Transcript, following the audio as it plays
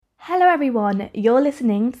Hello everyone, you're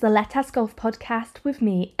listening to the Let Us Golf podcast with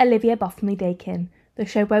me, Olivia Bottomley-Dakin, the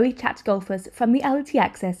show where we chat to golfers from the LT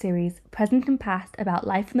Access series, present and past, about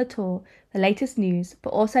life on the tour, the latest news,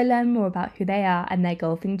 but also learn more about who they are and their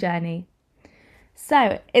golfing journey.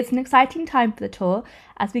 So, it's an exciting time for the tour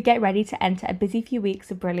as we get ready to enter a busy few weeks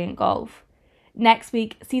of brilliant golf. Next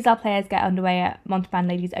week sees our players get underway at Moosmann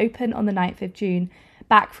Ladies Open on the 9th of June,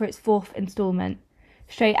 back for its fourth instalment.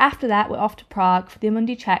 Straight after that, we're off to Prague for the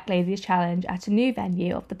Amundi Czech Ladies Challenge at a new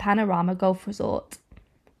venue of the Panorama Golf Resort.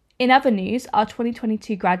 In other news, our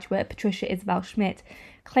 2022 graduate Patricia Isabel Schmidt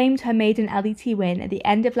claimed her maiden LET win at the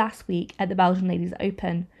end of last week at the Belgian Ladies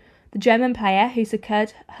Open. The German player, who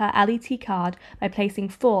secured her LET card by placing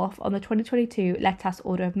fourth on the 2022 Let Us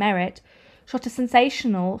Order of Merit, shot a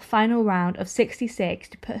sensational final round of 66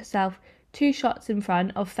 to put herself 2 shots in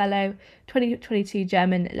front of fellow 2022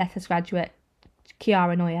 German Let Us graduate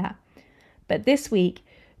Chiara Neuer. But this week,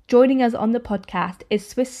 joining us on the podcast is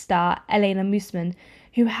Swiss star Elena Moosmann,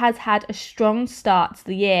 who has had a strong start to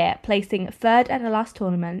the year, placing third at the last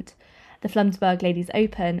tournament, the Flensburg Ladies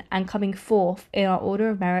Open, and coming fourth in our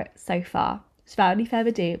order of merit so far. So without any further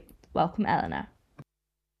ado, welcome Elena.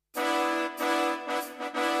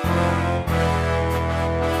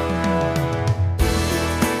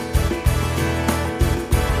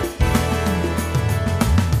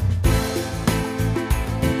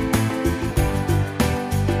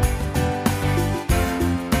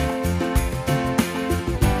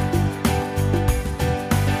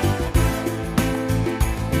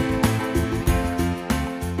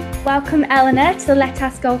 Welcome, Elena, to the Let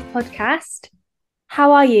Us Golf podcast.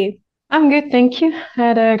 How are you? I'm good, thank you. I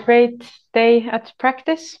had a great day at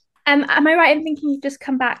practice. Am I right in thinking you've just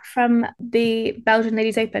come back from the Belgian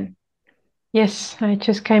Ladies Open? Yes, I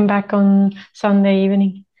just came back on Sunday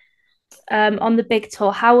evening. On the big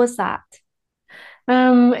tour. How was that?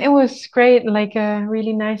 It was great, like a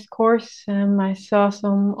really nice course. I saw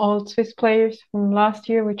some old Swiss players from last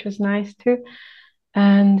year, which was nice too.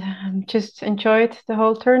 And just enjoyed the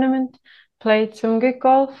whole tournament. Played some good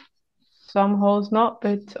golf, some holes not,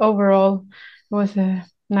 but overall it was a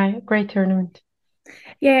great tournament.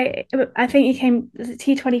 Yeah, I think you came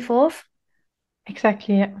T24th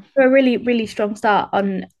Exactly, yeah. for a really, really strong start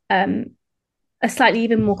on a slightly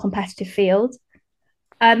even more competitive field.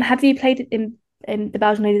 Have you played in the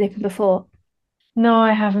Belgian Ladies Open before? No,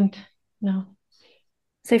 I haven't. No.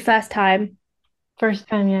 So first time. First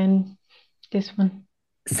time, yeah, in this one.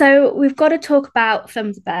 So we've got to talk about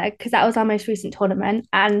Flensburg because that was our most recent tournament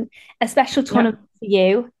and a special Yeah. tournament for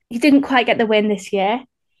you. You didn't quite get the win this year,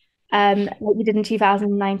 like you did in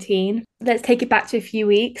 2019. Let's take it back to a few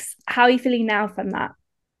weeks. How are you feeling now from that?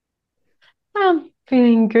 I'm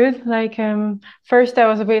feeling good. Like first I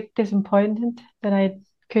was a bit disappointed that I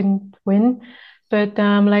couldn't win, but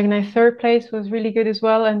like my third place was really good as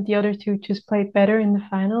well, and the other two just played better in the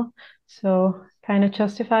final, so kind of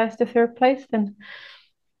justifies the third place then.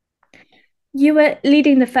 You were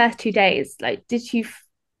leading the first 2 days. Like,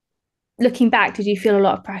 looking back, did you feel a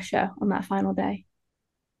lot of pressure on that final day?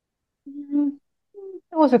 Mm,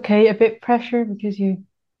 It was okay, a bit pressure because you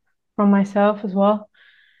from myself as well,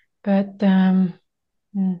 but mm,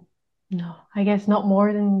 no, I guess not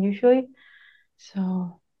more than usually.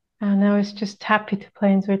 So, and I was just happy to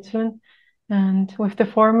play in Switzerland. And with the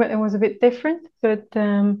format, it was a bit different, but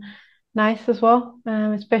nice as well.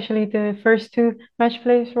 Especially the first two match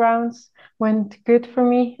play rounds went good for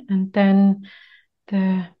me. And then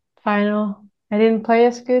the final, I didn't play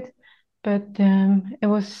as good, but it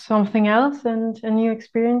was something else and a new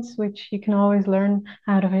experience, which you can always learn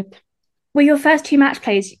out of it. Well, your first 2 match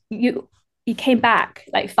plays, you came back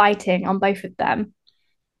like fighting on both of them.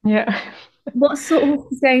 Yeah. What sort of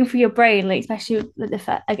was going through your brain, like especially with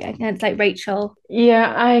against like Rachel?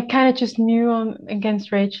 Yeah, I kind of just knew on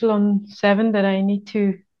against Rachel on 7 that I need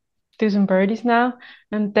to do some birdies now.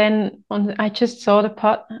 And then I just saw the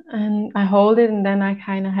putt and I hold it, and then I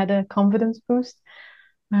kind of had a confidence boost.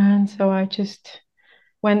 And so I just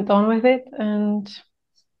went on with it and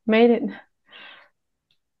made it.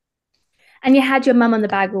 And you had your mum on the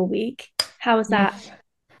bag all week. How was that? Yes,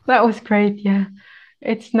 that was great. Yeah,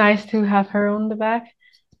 it's nice to have her on the back.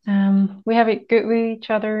 We have it good with each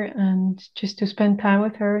other, and just to spend time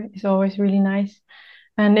with her is always really nice.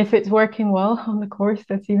 And if it's working well on the course,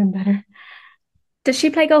 that's even better. Does she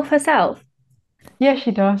play golf herself? Yeah,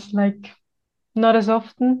 she does. Like not as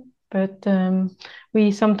often, but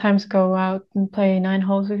we sometimes go out and play 9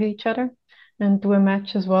 holes with each other and do a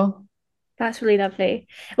match as well. That's really lovely.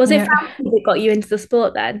 Was it Yeah, family that got you into the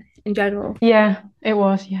sport then, in general? yeah, it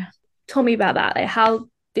was. Yeah. Tell me about that. Like, how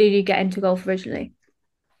did you get into golf originally?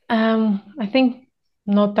 I think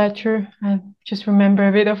not that sure. I just remember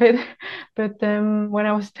a bit of it. But when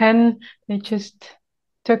I was 10, they just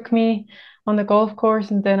took me on the golf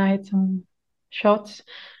course and then I had some shots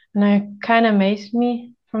and I kind of amazed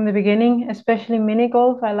me from the beginning, especially mini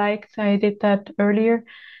golf. I did that earlier.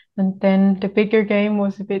 And then the bigger game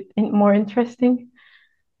was a bit more interesting.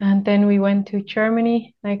 And then we went to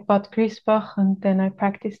Germany, like Bad Griesbach, and then I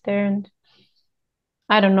practiced there. And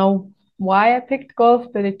I don't know why I picked golf,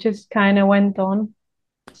 but it just kind of went on.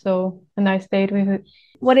 So, and I stayed with it.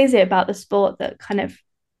 What is it about the sport that kind of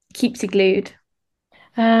keeps you glued?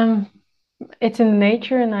 Um, it's in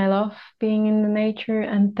nature, and I love being in the nature.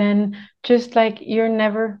 And then just like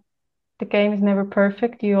the game is never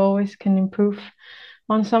perfect. You always can improve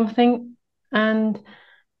on something. And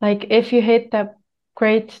like if you hit that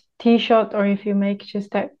great tee shot, or if you make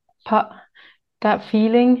just that putt, that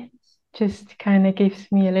feeling just kind of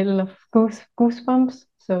gives me a little of goosebumps.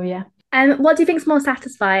 So yeah. And what do you think is more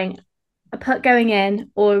satisfying, a putt going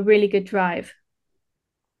in or a really good drive?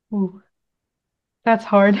 Ooh, that's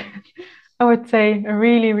hard. I would say a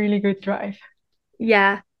really, really good drive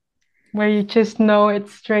Yeah, where you just know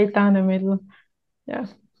it's straight down the middle. Yeah,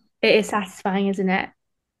 it is satisfying, isn't it?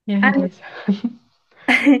 yeah, it And is.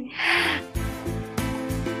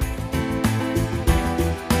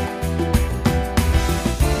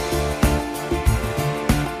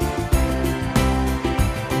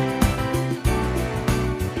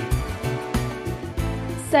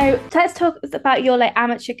 so let's talk about your like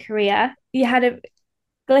amateur career. You had a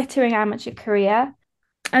glittering amateur career.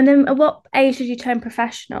 And then at what age did you turn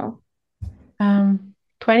professional?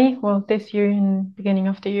 20, well, this year in beginning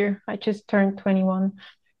of the year, I just turned 21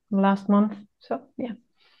 last month. So yeah.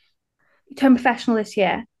 You turned professional this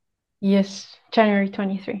year. Yes, January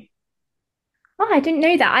 23. Oh, I didn't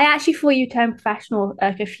know that. I actually thought you turned professional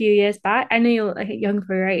like a few years back. I know you're like young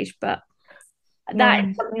for your age, but No that is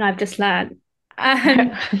worries. something I've just learned.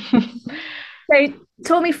 Yeah. So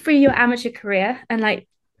talk me through your amateur career and like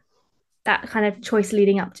that kind of choice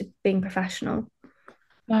leading up to being professional.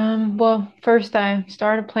 Well, first I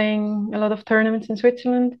started playing a lot of tournaments in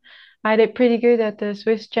Switzerland. I did pretty good at the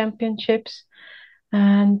Swiss Championships.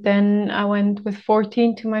 And then I went with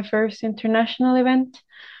 14 to my first international event.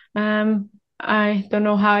 I don't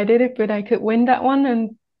know how I did it, but I could win that one.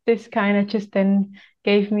 And this kind of just then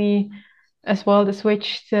gave me as well the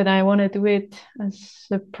switch that I want to do it as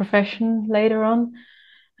a profession later on.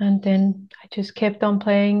 And then I just kept on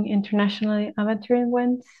playing internationally amateur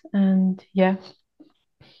events. And yeah,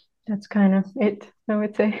 that's kind of it, I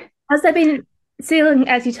would say. Has there been, seeing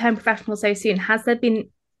as you turn professional so soon, has there been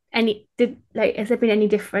has there been any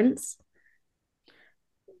difference?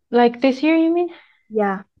 Like this year, you mean?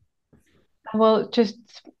 Yeah. Well, just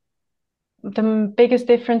the biggest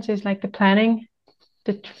difference is like the planning,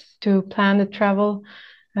 to plan the travel.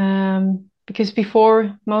 Because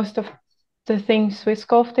before most of the things Swiss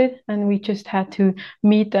Golf did, and we just had to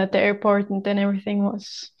meet at the airport, and then everything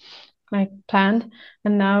was like planned.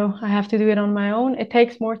 And now I have to do it on my own. It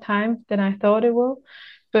takes more time than I thought it will,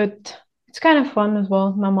 but it's kind of fun as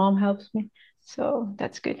well. My mom helps me, so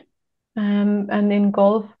that's good. And in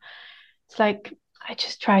golf, it's like I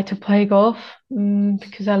just try to play golf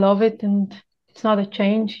because I love it, and it's not a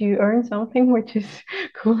change. You earn something, which is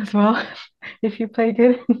cool as well if you play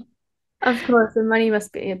good. Of course, the money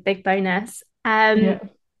must be a big bonus. Yeah.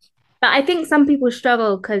 But I think some people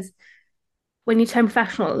struggle because when you turn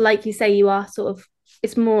professional, like you say, you are sort of,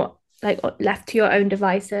 it's more like left to your own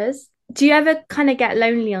devices. Do you ever kind of get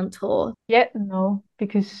lonely on tour? Yeah, no,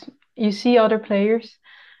 because you see other players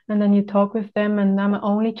and then you talk with them, and I'm an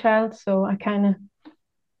only child, so I kind of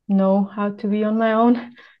know how to be on my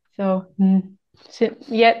own. So,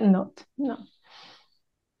 yet not. No.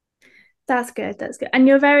 That's good. That's good. And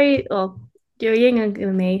well, you're younger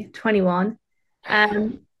than me, 21.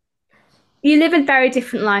 Um, you live a very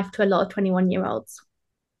different life to a lot of 21-year-olds,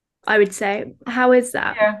 I would say. How is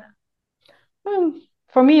that? Yeah.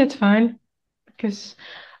 For me, it's fine because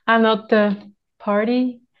I'm not the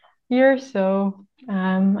party year, so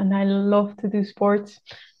and I love to do sports,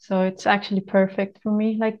 so it's actually perfect for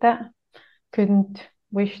me like that. Couldn't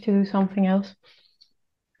wish to do something else.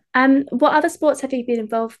 What other sports have you been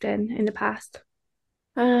involved in the past?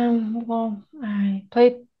 Well, I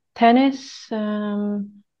played tennis. I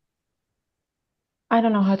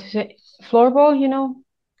don't know how to say floorball,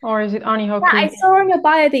 or is it only Yeah, I hockey? saw on your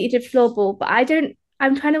bio that you did floorball, but I don't.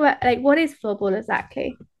 I'm trying to work like what is floorball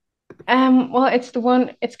exactly? Well, it's the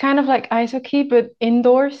one. It's kind of like ice hockey, but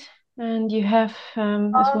indoors, and you have as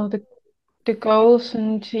Oh, well the goals,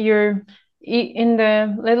 and you're in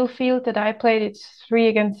the little field that I played. It's 3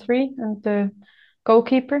 against 3, and the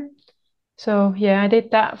goalkeeper. So yeah, I did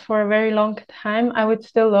that for a very long time. I would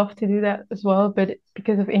still love to do that as well, but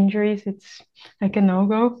because of injuries, it's like a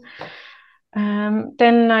no-go.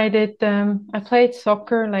 Then I played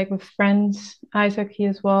soccer like with friends, ice hockey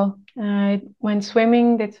as well. I went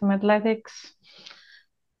swimming, did some athletics.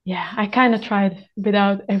 Yeah, I kind of tried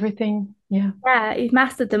without everything. Yeah. Yeah, you've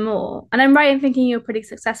mastered them all. And I'm right in thinking you're pretty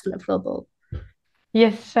successful at floorball.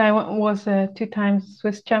 Yes, was a two times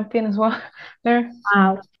Swiss champion as well there. So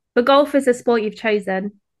Wow. But golf is a sport you've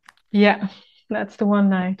chosen. yeah, that's the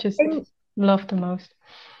one I just Do love the most.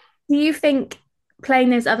 you think playing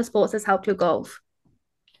those other sports has helped your golf?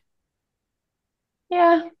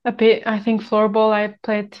 Yeah, a bit. I think floorball I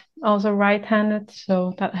played also right-handed,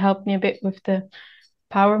 so that helped me a bit with the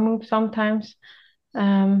power move sometimes.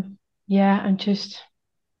 Yeah, and just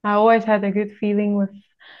I always had a good feeling with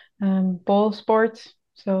ball sports,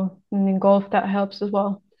 so and in golf that helps as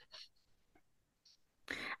well.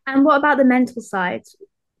 And what about the mental side,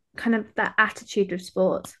 kind of that attitude of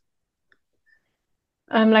sport?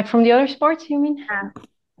 Like from the other sports, you mean? Yeah.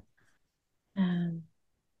 Um,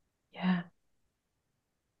 yeah,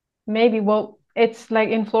 maybe. Well, it's like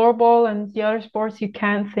in floorball and the other sports you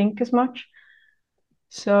can't think as much.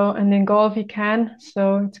 So, and in golf you can.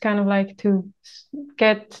 So it's kind of like to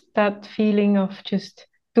get that feeling of just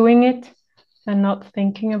doing it and not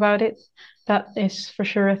thinking about it. That is for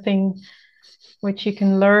sure a thing which you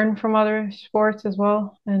can learn from other sports as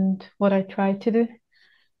well, and what I try to do.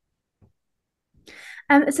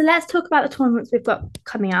 So let's talk about the tournaments we've got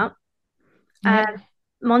coming up. Um, Yeah.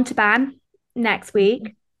 Montauban next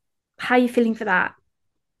week. How are you feeling for that?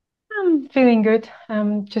 I'm feeling good.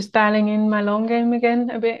 I'm just dialing in my long game again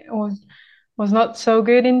a bit. Was not so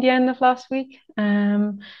good in the end of last week.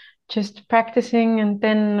 Just practicing, and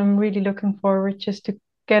then I'm really looking forward just to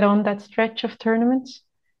get on that stretch of tournaments.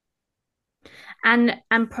 And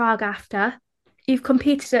Prague after. You've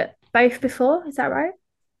competed at both before, is that right?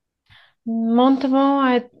 Montevo,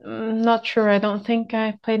 I'm not sure. I don't think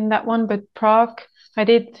I played in that one, but Prague, I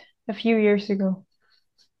did a few years ago.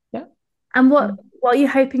 Yeah. And Mm. what are you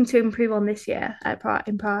hoping to improve on this year at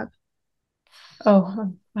in Prague?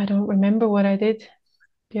 Oh, I don't remember what I did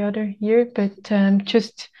the other year, but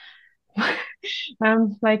just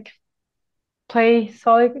like play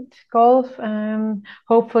solid golf.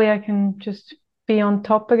 Hopefully I can just be on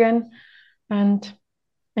top again and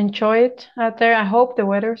enjoy it out there. I hope the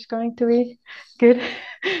weather's going to be good.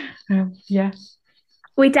 Yeah.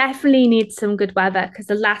 We definitely need some good weather because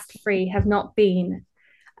the last three have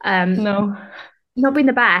um No. not been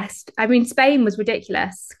the best. I mean, Spain was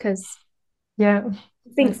ridiculous because Yeah,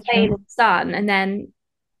 I think that's Spain true. was sun and then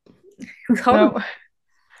it was horrible. No.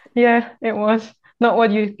 Yeah, it was not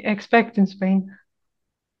what you expect in Spain.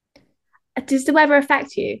 Does the weather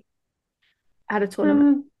affect you at a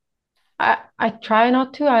tournament? Um, I try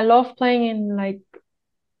not to. I love playing in like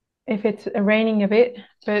if it's raining a bit,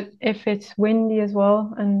 but if it's windy as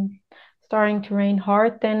well and starting to rain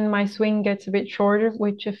hard, then my swing gets a bit shorter,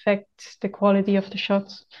 which affects the quality of the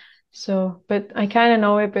shots. So, but I kind of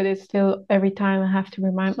know it, but it's still every time I have to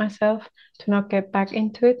remind myself to not get back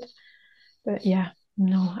into it. But yeah,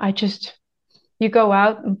 no, I just you go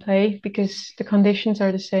out and play because the conditions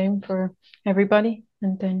are the same for everybody,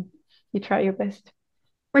 and then you try your best.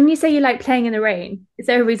 When you say you like playing in the rain, is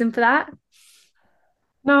there a reason for that?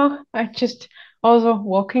 No, I just also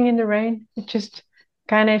walking in the rain. It just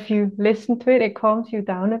kind of, if you listen to it, it calms you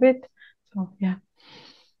down a bit. So yeah,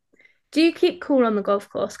 Do you keep cool on the golf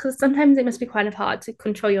course? Because sometimes it must be kind of hard to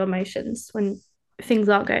control your emotions when things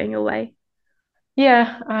aren't going your way.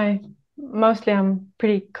 yeah. I mostly I'm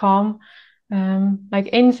pretty calm. Like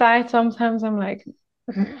inside, sometimes I'm like,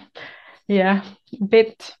 yeah, a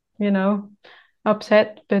bit,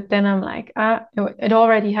 upset. But then I'm like, it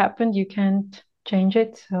already happened. You can't change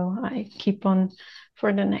it. So I keep on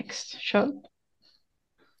for the next shot.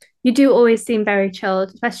 You do always seem very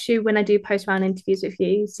chilled, especially when I do post round interviews with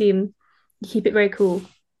you. You keep it very cool.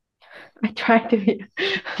 I try to be.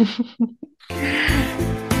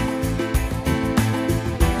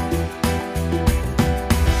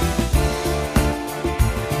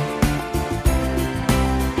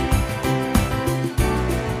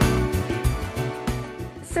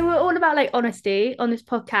 So we're all about like honesty on this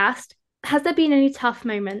podcast. Has there been any tough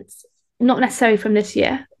moments, not necessarily from this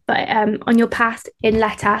year, but on your past in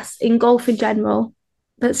Letas, in golf in general,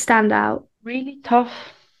 that stand out? Really tough.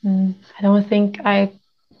 I don't think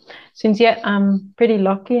since yet I'm pretty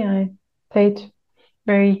lucky. I played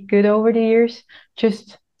very good over the years.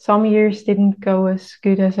 Just some years didn't go as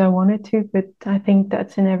good as I wanted to, but I think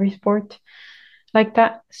that's in every sport like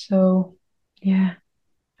that. So yeah,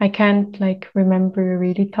 I can't like remember a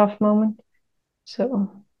really tough moment.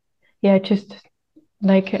 So yeah, just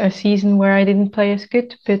like a season where I didn't play as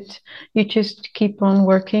good, but you just keep on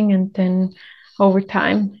working and then over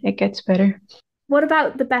time it gets better. What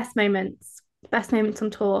about the best moments? Best moments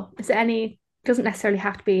on tour? Is there any? Doesn't necessarily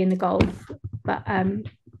have to be in the golf, but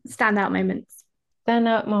standout moments.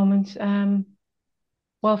 Standout moments.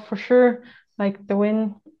 Well, for sure, like the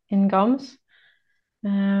win in Gums.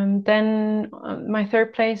 Then my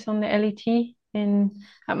third place on the LET in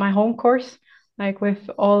at my home course, like with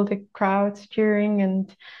all the crowds cheering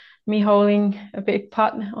and me holding a big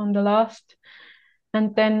putt on the last.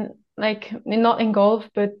 And then like not in golf,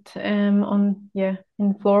 but on yeah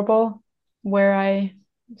in floorball where I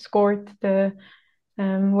scored the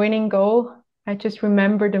winning goal. I just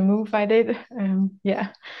remember the move I did. Yeah.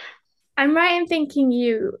 I'm right in thinking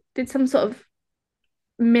you did some sort of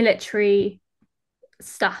military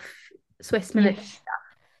stuff, Swiss military. Yes.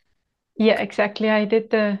 Yeah, exactly. I did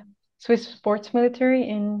the Swiss sports military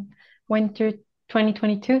in winter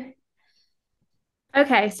 2022.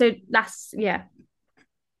 Okay, so that's yeah.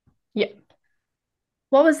 Yeah.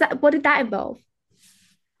 What was that? What did that involve?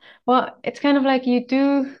 Well, it's kind of like you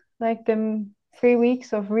do like the 3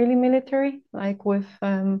 weeks of really military, like with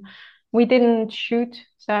we didn't shoot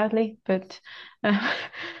sadly, uh,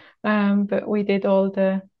 but we did all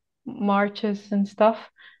the marches and stuff.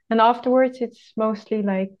 And afterwards, it's mostly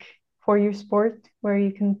like for your sport where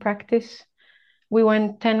you can practice. We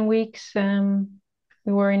went 10 weeks.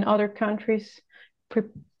 We were in other countries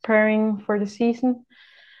preparing for the season.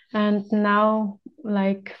 And now,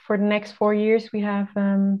 like for the next 4 years, we have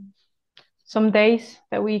some days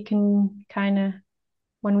that we can kind of,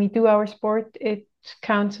 when we do our sport, it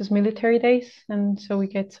counts as military days. And so we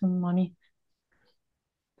get some money.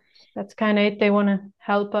 That's kind of it. They want to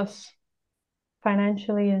help us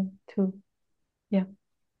financially and to, yeah.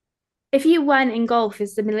 If you weren't in golf,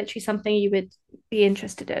 is the military something you would be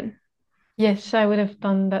interested in? Yes, I would have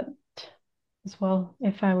done that as well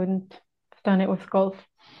if I wouldn't have done it with golf.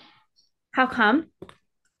 How come?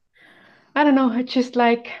 I don't know. It's just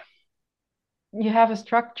like you have a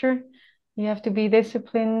structure, you have to be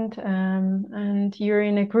disciplined, and you're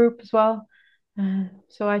in a group as well.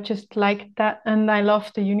 So I just liked that, and I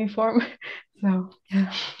love the uniform. So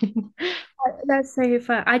yeah. That's so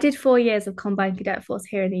fun. I did 4 years of combined cadet force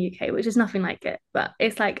here in the UK, which is nothing like it, but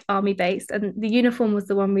it's like army based, and the uniform was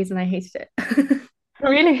the one reason I hated it.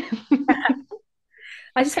 Really?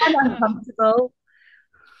 I just found it uncomfortable.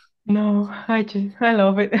 No, I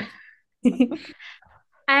love it.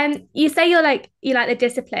 And you say you like the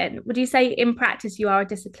discipline. Would you say in practice you are a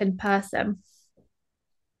disciplined person?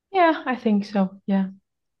 Yeah, I think so. Yeah.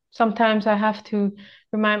 Sometimes I have to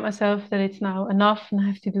remind myself that it's now enough and I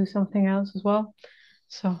have to do something else as well.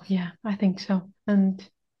 So yeah, I think so. And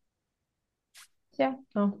yeah,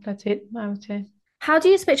 no, that's it, I would say. How do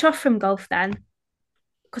you switch off from golf then?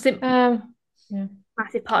 Because it's Um, yeah. a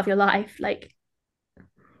massive part of your life. Like,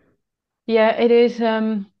 Yeah, it is.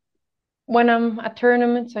 When I'm at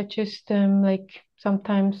tournaments, I just like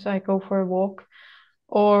sometimes I go for a walk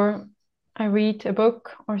or I read a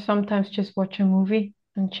book or sometimes just watch a movie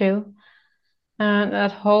and chill. And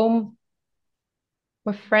at home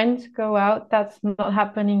with friends, go out. That's not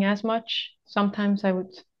happening as much. Sometimes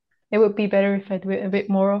it would be better if I do it a bit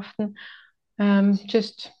more often.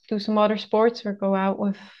 Just do some other sports or go out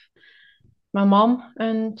with my mom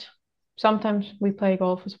and sometimes we play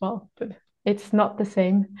golf as well, but it's not the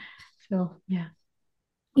same. So yeah.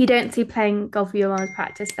 you don't see playing golf with your mum as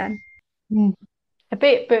practice then. Mm. A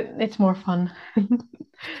bit, but it's more fun.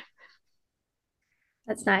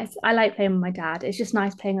 That's nice. I like playing with my dad. It's just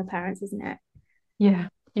nice playing with parents, isn't it? Yeah,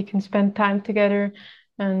 you can spend time together,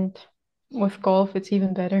 and with golf, it's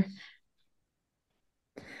even better.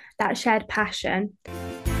 That shared passion.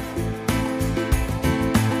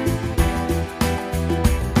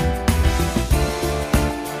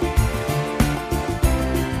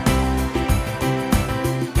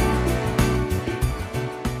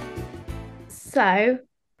 So,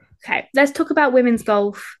 okay, let's talk about women's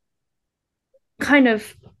golf. Kind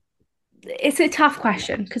of, it's a tough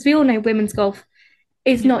question because we all know women's golf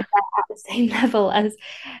is not Yeah. yet at the same level as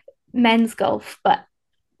men's golf. But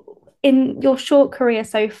in your short career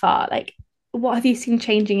so far, like, what have you seen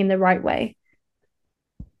changing in the right way?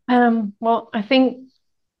 Well, I think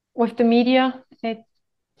with the media, it's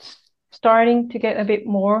starting to get a bit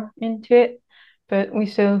more into it, but we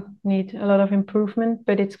still need a lot of improvement,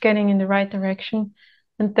 but it's getting in the right direction.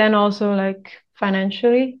 And then also like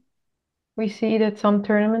financially, we see that some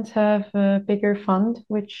tournaments have a bigger fund,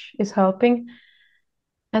 which is helping.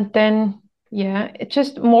 And then, yeah, it's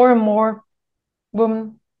just more and more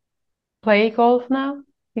women play golf now.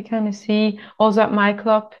 You kind of see also at my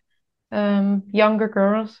club, younger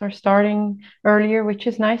girls are starting earlier, which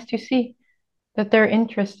is nice to see that they're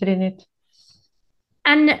interested in it.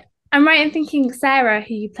 And I'm right in thinking Sarah,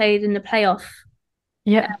 who you played in the playoff,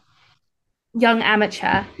 Yeah, young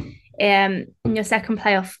amateur, in your second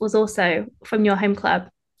playoff was also from your home club.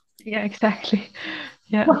 yeah, exactly.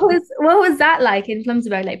 Yeah. What was that like in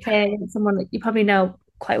Plumsborough, like playing against someone that you probably know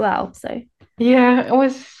quite well? So Yeah, it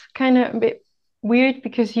was kind of a bit weird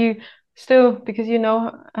because because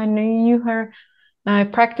I knew her. I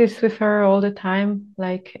practiced with her all the time,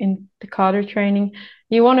 like in the cadre training.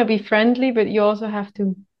 You want to be friendly, but you also have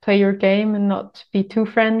to play your game and not be too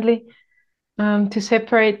friendly. To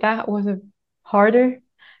separate that was harder,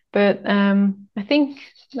 but I think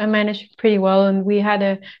I managed pretty well, and we had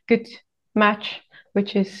a good match,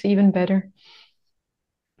 which is even better.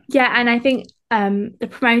 yeah, and I think the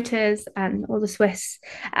promoters and all the Swiss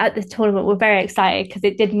at the tournament were very excited because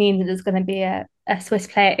it did mean that there's going to be a Swiss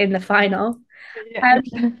player in the final. Yeah, Um,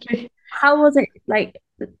 exactly. how was it like?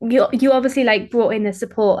 You obviously like brought in the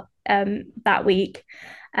support that week,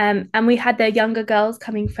 and we had the younger girls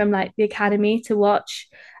coming from like the academy to watch.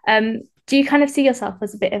 Do you kind of see yourself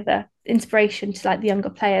as a bit of a inspiration to like the younger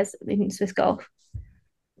players in Swiss golf?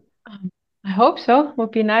 I hope so.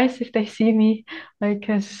 Would be nice if they see me like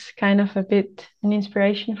as kind of a bit an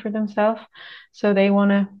inspiration for themselves, so they want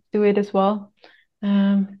to do it as well.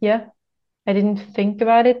 Yeah, I didn't think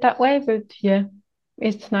about it that way, but yeah,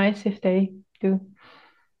 it's nice if they do.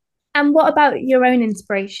 And what about your own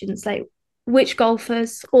inspirations? Like which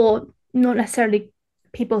golfers, or not necessarily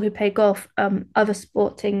people who play golf, other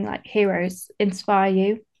sporting like heroes inspire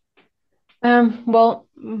you? Well,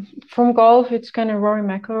 from golf, it's kind of Rory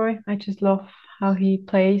McIlroy. I just love how he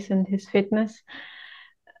plays and his fitness.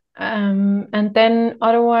 And then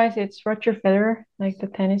otherwise, it's Roger Federer, like the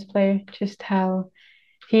tennis player, just how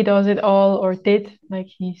he does it all or did, like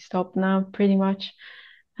he stopped now pretty much.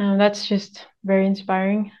 That's just very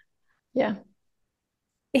inspiring. Yeah.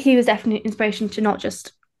 He was definitely an inspiration to not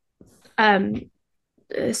just um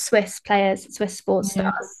Swiss players, Swiss sports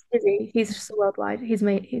Yeah. stars. Is he? He's just worldwide. He's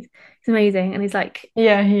amazing, and he's like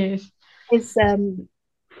Yeah, he is. his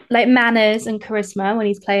like manners and charisma when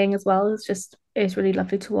he's playing as well is just is really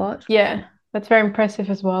lovely to watch. Yeah, that's very impressive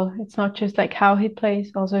as well. It's not just like how he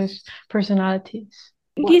plays, also his personalities.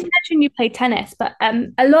 You mentioned you play tennis, but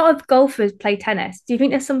a lot of golfers play tennis. Do you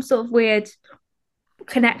think there's some sort of weird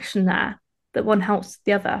connection there that one helps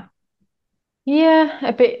the other? Yeah,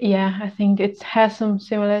 a bit. Yeah, I think it has some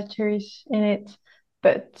similarities in it,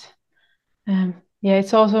 but yeah,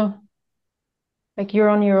 it's also like you're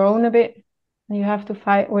on your own a bit, and you have to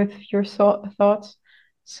fight with your thoughts.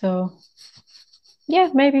 So yeah,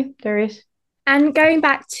 maybe there is. And going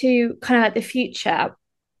back to kind of like the future,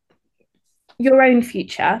 your own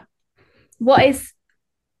future, what is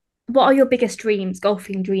what are your biggest dreams,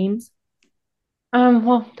 golfing dreams?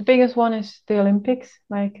 Well, the biggest one is the Olympics,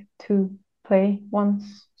 like to play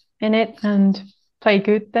once in it and play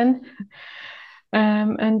good then.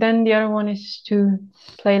 And then the other one is to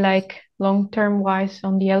play like long-term wise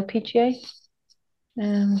on the LPGA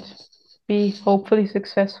and be hopefully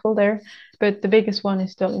successful there. But the biggest one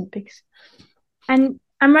is the Olympics. And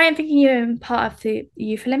I'm right in thinking you're part of the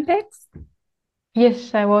Youth Olympics.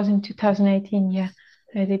 Yes, I was in 2018. Yeah,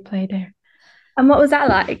 I did play there. And what was that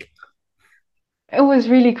like? It was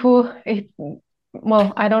really cool.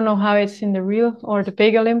 Well, I don't know how it's in the real or the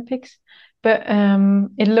big Olympics, but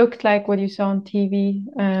it looked like what you saw on TV.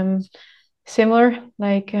 Similar,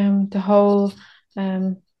 like the whole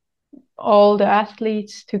um, all the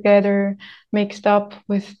athletes together mixed up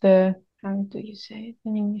with the how do you say it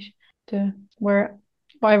in English? The where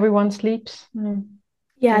everyone sleeps.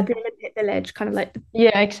 Yeah, The, the Olympic Village, kind of like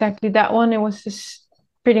yeah, exactly that one. It was just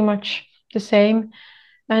pretty much the same,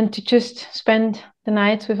 and to just spend the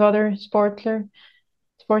nights with other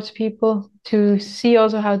sports people to see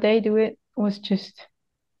also how they do it was just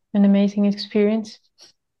an amazing experience.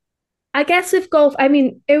 I guess with golf, I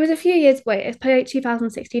mean, it was a few years away. It's played like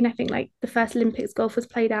 2016, I think, like the first Olympics golf was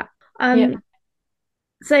played at. Yeah,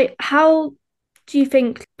 So how do you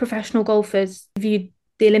think professional golfers view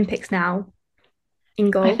the Olympics now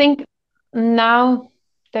in I golf? think now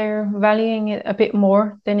they're valuing it a bit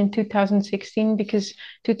more than in 2016 because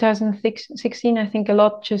 2016, I think a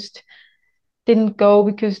lot just didn't go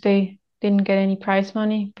because they didn't get any prize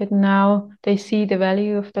money. But now they see the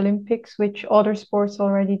value of the Olympics, which other sports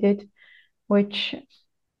already did, which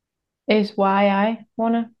is why I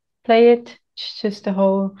want to play it. It's just the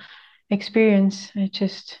whole experience. I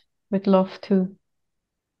just would love to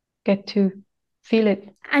get to feel it.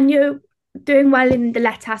 And you're doing well in the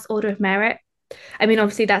Lettas Order of Merit. I mean,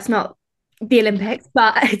 obviously that's not the Olympics,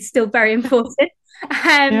 but it's still very important.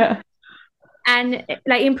 Um, Yeah. and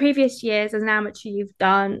like in previous years as an amateur, you've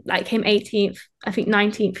done like came 18th, I think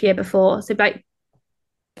 19th year before. So like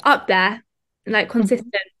up there, like Mhm.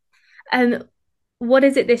 consistent. And what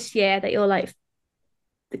is it this year that you're like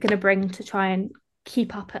going to bring to try and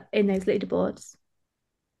keep up in those leaderboards?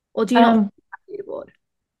 Or do you not Um, leaderboard?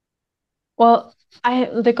 well, I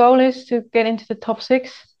the goal is to get into the top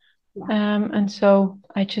six. Yeah. And so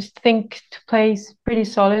I just think to place pretty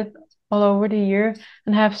solid all over the year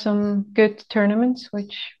and have some good tournaments,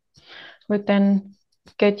 which would then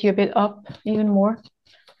get you a bit up even more.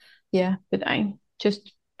 Yeah, but I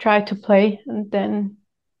just try to play and then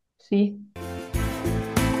see.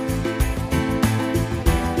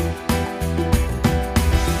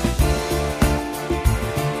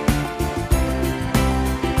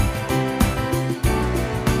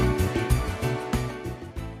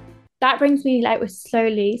 That brings me like we're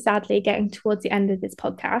slowly, sadly getting towards the end of this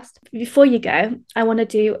podcast. Before you go, I want to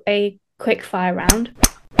do a quick fire round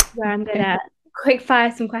where I'm Okay. gonna quick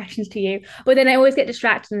fire some questions to you. But then I always get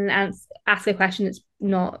distracted and ask a question that's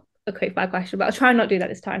not a quick fire question, but I'll try and not do that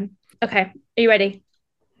this time. Okay, are you ready?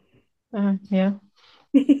 Yeah.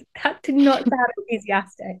 That did not sound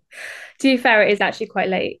enthusiastic. To be fair, it is actually quite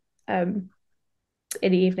late in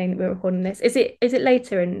the evening that we're recording this. Is it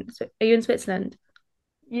later in are you in Switzerland?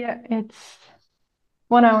 Yeah, it's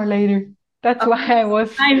 1 hour later. That's Oh, why I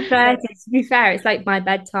was. 9:30. To be fair, it's like my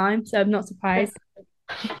bedtime, so I'm not surprised.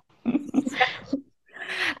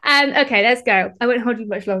 Okay, let's go. I won't hold you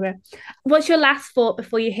much longer. What's your last thought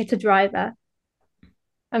before you hit a driver,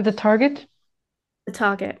 And the target? the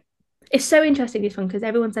target? It's so interesting, this one, because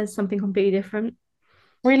everyone says something completely different.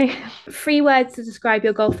 Really? 3 words to describe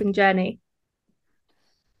your golfing journey.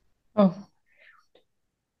 Oh,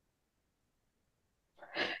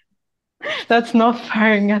 that's not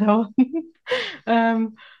firing at all.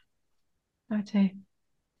 um, I'd say,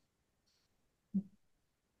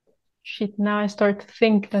 shit, now I start to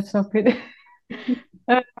think that's not good.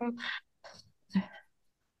 um,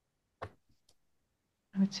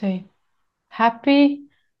 I would say happy,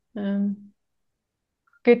 um,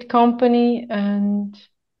 good company, and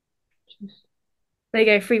just, There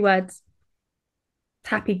you go, 3 words.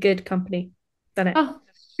 Happy, good company. Done oh,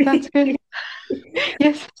 that's good. it.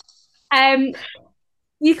 Yes. um,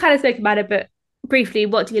 you kind of spoke about it, but briefly,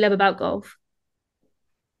 what do you love about golf?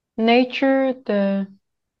 Nature, the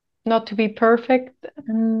not to be perfect,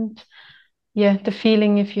 and yeah, the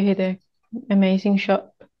feeling if you hit a amazing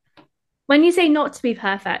shot. When you say not to be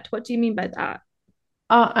perfect, what do you mean by that?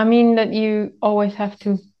 I mean that you always have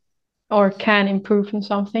to or can improve on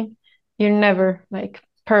something. You're never like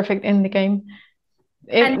perfect in the game.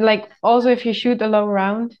 If And like also if you shoot a low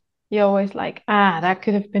round, you always like, that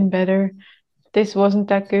could have been better. This wasn't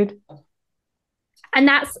that good. and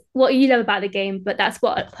that's what you love about the game, but that's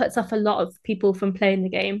what puts off a lot of people from playing the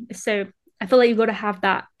game. So I feel like you've got to have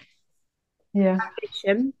that Yeah.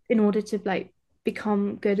 ambition in order to like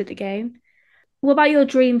become good at the game. What about your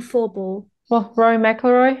dream four ball? Well, Rory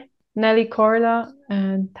McIlroy, Nelly Korda,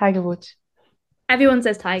 and Tiger Woods. Everyone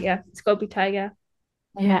says Tiger. It's got to be Tiger.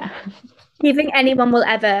 Yeah. Do you think anyone will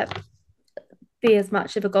ever be as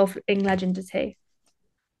much of a golfing legend as he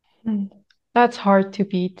That's hard to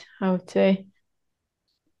beat, I would say.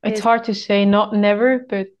 It's is? hard to say not never,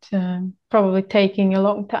 but probably taking a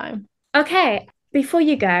long time. Okay, before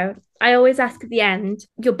you go, I always ask at the end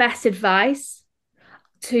your best advice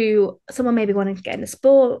to someone maybe wanting to get into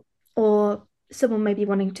sport or someone maybe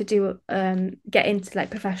wanting to do get into like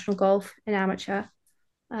professional golf and amateur.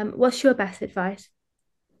 What's your best advice?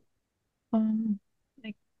 Um,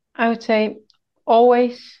 like I would say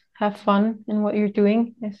always have fun in what you're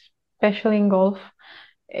doing, especially in golf.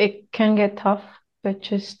 It can get tough, but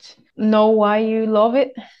just know why you love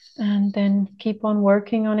it and then keep on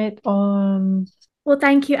working on it. Well,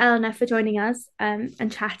 thank you, Elena, for joining us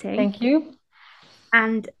and chatting, Thank you.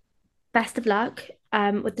 and best of luck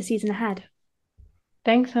with the season ahead.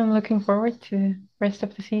 Thanks. I'm looking forward to the rest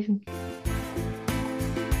of the season.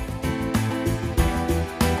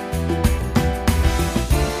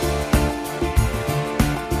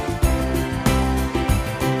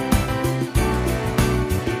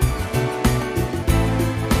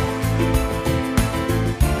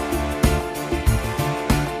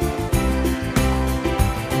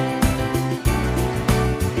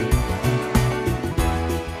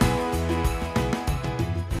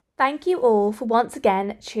 Thank you all for once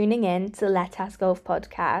again tuning in to the Let Us Golf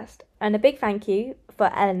podcast. And a big thank you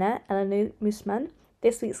for Elena Moosmann,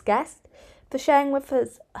 this week's guest, for sharing with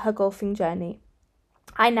us her golfing journey.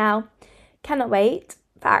 I now cannot wait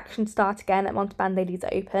for action to start again at Moosmann Ladies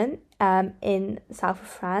Open in the south of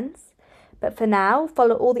France. But for now,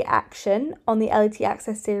 follow all the action on the LT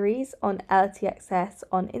Access series on LT Access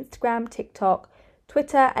on Instagram, TikTok,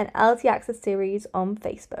 Twitter, and LT Access series on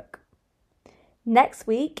Facebook. Next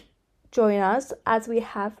week, join us as we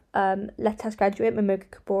have Letas graduate Momoka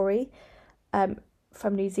Kabori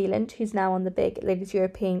from New Zealand, who's now on the big Ladies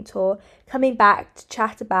European Tour, coming back to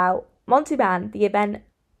chat about Moosmann, the event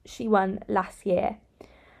she won last year,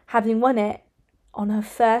 having won it on her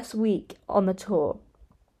first week on the tour.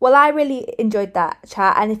 Well, I really enjoyed that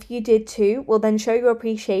chat, and if you did too, well then show your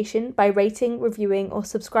appreciation by rating, reviewing, or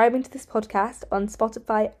subscribing to this podcast on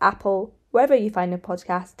Spotify, Apple, wherever you find a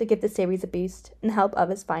podcast, to give the series a boost and help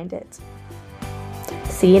others find it.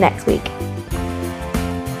 See you next week.